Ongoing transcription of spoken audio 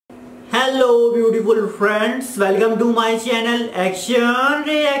Hello beautiful friends, welcome to my channel action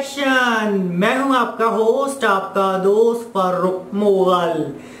reaction. मैं हूं आपका होस्ट, आपका दोस्त Farooq Mughal.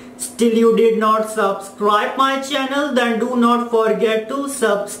 Still you did not subscribe my channel, then do not forget to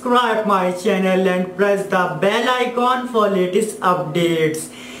subscribe my channel and press the bell icon for latest updates।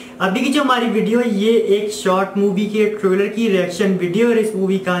 अभी की जो हमारी video है ये एक शॉर्ट मूवी के ट्रेलर की रिएक्शन वीडियो और इस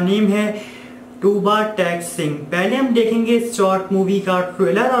मूवी का नेम है टोबा टेक सिंह। पहले हम देखेंगे इस शॉर्ट मूवी का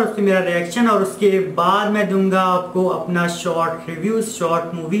ट्रेलर और उसमें मेरा रिएक्शन और उसके बाद मैं दूंगा आपको अपना शॉर्ट रिव्यू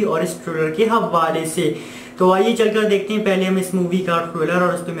शॉर्ट मूवी और इस ट्रेलर के हवाले से। तो आइए चलकर देखते हैं पहले हम इस मूवी का ट्रेलर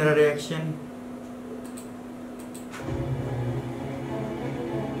और उस पर मेरा रिएक्शन।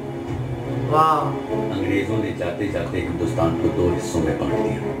 वाह। अंग्रेजों ने जाते जाते हिंदुस्तान को दो हिस्सों में बांट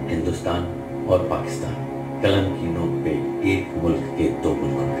दिया, हिंदुस्तान और पाकिस्तान। कलम की नोक पे एक मुल्क के दो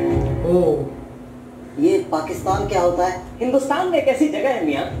मुल्क पे। ओह, ये पाकिस्तान क्या होता है? हिंदुस्तान में एक ऐसी जगह है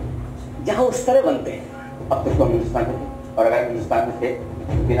मियाँ जहाँ उस तरह बनते हैं। अब तक तो हम हिंदुस्तान में थे, और अगर हिंदुस्तान में थे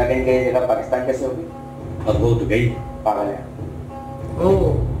बिना कहीं गए जगह पाकिस्तान कैसे होगी? अब हो तो गई। पागल है।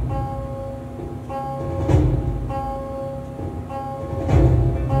 ओह,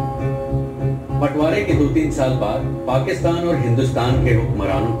 बंटवारे के 2-3 साल बाद पाकिस्तान और हिंदुस्तान के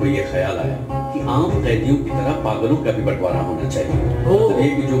हुक्मरानों को यह ख्याल आया कि आम कैदियों की तरह पागलों का भी बंटवारा होना चाहिए। मतलब ये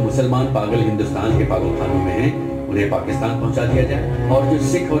कि जो मुसलमान पागल हिंदुस्तान के पागलखानों में हैं उन्हें पाकिस्तान पहुंचा दिया जाए, और जो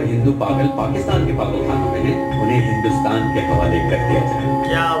सिख और हिंदू पागल पाकिस्तान के पागलखानों में हैं उन्हें हिंदुस्तान के हवाले कर दिया जाए।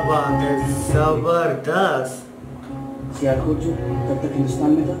 क्या बात है, जबरदस्त। सियालकोट जो कल तक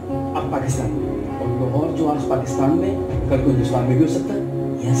हिंदुस्तान में था अब पाकिस्तान में, और लाहौर जो आज पाकिस्तान में कल को हिंदुस्तान में भी हो सकता है।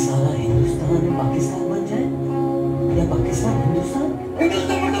 यह सारा हिंदुस्तान पाकिस्तान बन जाए या पाकिस्तान हिंदुस्तान?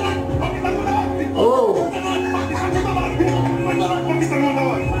 ओह, क्या बात है।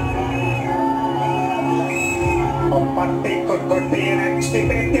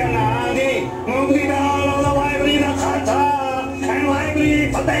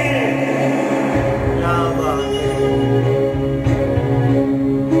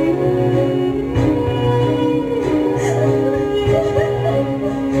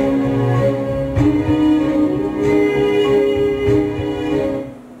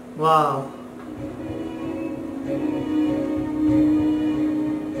 वाह,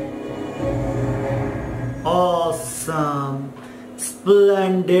 awesome,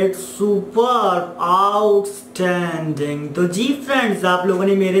 splendid, superb, outstanding। तो जी फ्रेंड्स, आप लोगों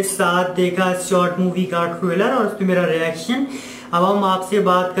ने मेरे साथ देखा शॉर्ट मूवी का ट्रेलर और उस पर मेरा रिएक्शन। अब हम आपसे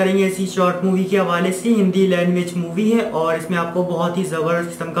बात करेंगे इसी शॉर्ट मूवी के हवाले से। हिंदी लैंग्वेज मूवी है और इसमें आपको बहुत ही ज़बरदस्त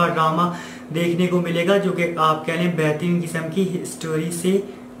किस्म का ड्रामा देखने को मिलेगा जो कि आप कह लें बेहतरीन किस्म की स्टोरी से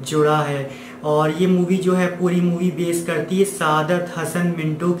जुड़ा है। और ये मूवी जो है पूरी मूवी बेस करती है सादत हसन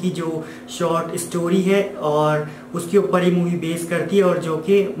मंटो की जो शॉर्ट स्टोरी है और उसके ऊपर ये मूवी बेस करती है, और जो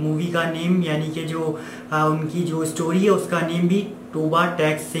कि मूवी का नेम यानी कि जो उनकी जो स्टोरी है उसका नेम भी टोबा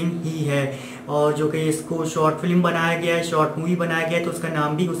टेक सिंह ही है, और जो कि इसको शॉर्ट फिल्म बनाया गया है, शॉर्ट मूवी बनाया गया है, तो उसका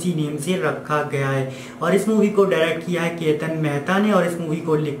नाम भी उसी नेम से रखा गया है। और इस मूवी को डायरेक्ट किया है केतन मेहता ने और इस मूवी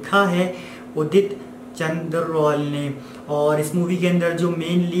को लिखा है उदित चंद्रवाल ने। और इस मूवी के अंदर जो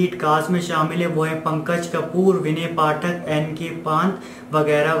मेन लीड कास्ट में शामिल है वो है पंकज कपूर, विनय पाठक, NK पांत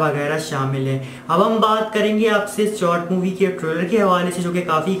वगैरह वगैरह शामिल हैं। अब हम बात करेंगे आपसे शॉर्ट मूवी के ट्रेलर के हवाले से जो कि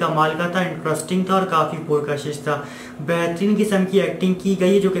काफ़ी कमाल का था, इंटरेस्टिंग था और काफ़ी पुरकशिश था। बेहतरीन किस्म की एक्टिंग की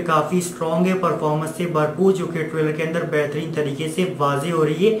गई है जो कि काफ़ी स्ट्रॉन्ग है, परफॉर्मेंस से भरपूर, जो कि ट्रेलर के अंदर बेहतरीन तरीके से वाज़ेह हो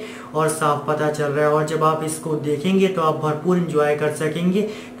रही है और साफ पता चल रहा है। और जब आप इसको देखेंगे तो आप भरपूर इंजॉय कर सकेंगे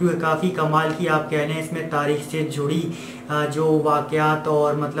क्योंकि काफ़ी कमाल की आप कह लें इसमें तारीख से जुड़ी जो वाक़यात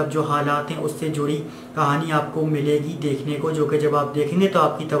और मतलब जो हालात हैं उससे जुड़ी कहानी आपको मिलेगी देखने को, जो कि जब आप देखेंगे तो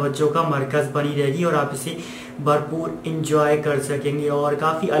आपकी तवज्जो का मरकज़ बनी रहेगी और आप इसे भरपूर इंजॉय कर सकेंगे। और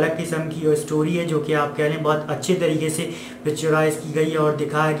काफ़ी अलग किस्म की स्टोरी है जो कि आप कह लें बहुत अच्छे तरीके से पिक्चराइज की गई है और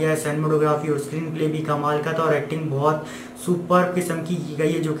दिखाया गया है। सिनेमेटोग्राफी और स्क्रीन प्ले भी कमाल का था और एक्टिंग बहुत सुपर किस्म की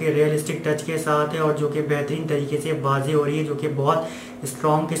गई है जो कि रियलिस्टिक टच के साथ है और जो कि बेहतरीन तरीके से वाज़ेह हो रही है, जो कि बहुत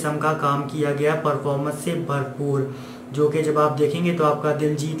स्ट्रॉन्ग किस्म का काम किया गया, परफॉर्मेंस से भरपूर, जो कि जब आप देखेंगे तो आपका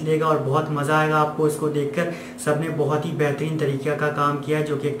दिल जीत लेगा और बहुत मज़ा आएगा आपको इसको देखकर। सबने बहुत ही बेहतरीन तरीके का काम किया है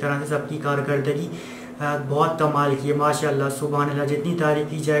जो कि एक तरह से सबकी कारकर्दगी बहुत कमाल की है, माशाल्लाह सुभान अल्लाह। जितनी तारीफ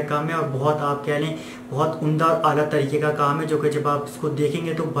की जाए कम है और बहुत आप कह लें बहुत उम्दा और आला तरीके का काम है जो कि जब आप इसको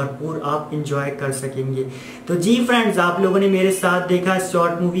देखेंगे तो भरपूर आप इंजॉय कर सकेंगे। तो जी फ्रेंड्स, आप लोगों ने मेरे साथ देखा इस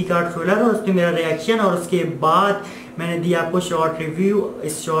शॉर्ट मूवी का ट्रेलर और उस पर मेरा रिएक्शन और उसके बाद मैंने दिया आपको शॉर्ट रिव्यू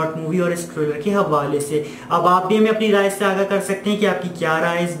इस शॉर्ट मूवी और इस ट्रेलर के हवाले से। अब आप भी हमें अपनी राय से आगाह कर सकते हैं कि आपकी क्या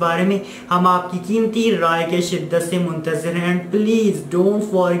राय है इस बारे में। हम आपकी कीमती राय के शिद्दत से मुंतज़िर हैं। Please don't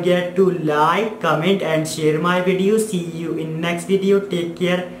forget to like, comment and share my video. C you in next video. Take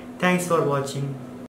care. Thanks for watching.